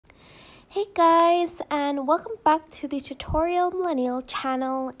Hey guys, and welcome back to the Tutorial Millennial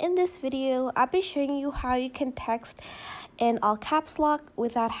channel. In this video, I'll be showing you how you can text in all caps lock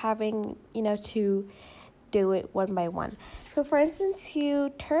without having, to do it one by one. So for instance,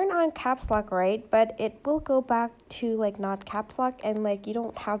 you turn on caps lock, right? But it will go back to not caps lock, and you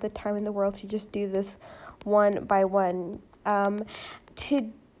don't have the time in the world to just do this one by one.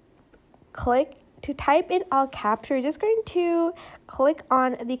 To type in all caps, you're just going to click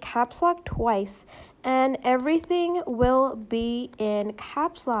on the caps lock twice and everything will be in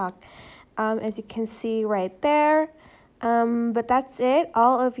caps lock, as you can see right there. But that's it.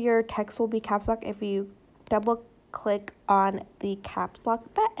 All of your text will be caps lock if you double click on the caps lock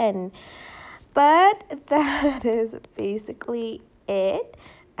button. But that is basically it.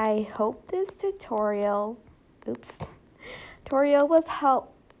 I hope this tutorial was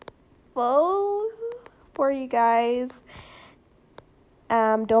helpful for you guys.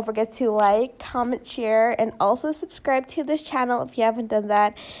 Don't forget to like, comment, share, and also subscribe to this channel if you haven't done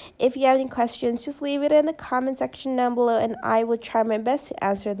that. If you have any questions, just leave it in the comment section down below and I will try my best to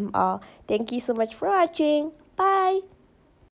answer them all. Thank you so much for watching. Bye!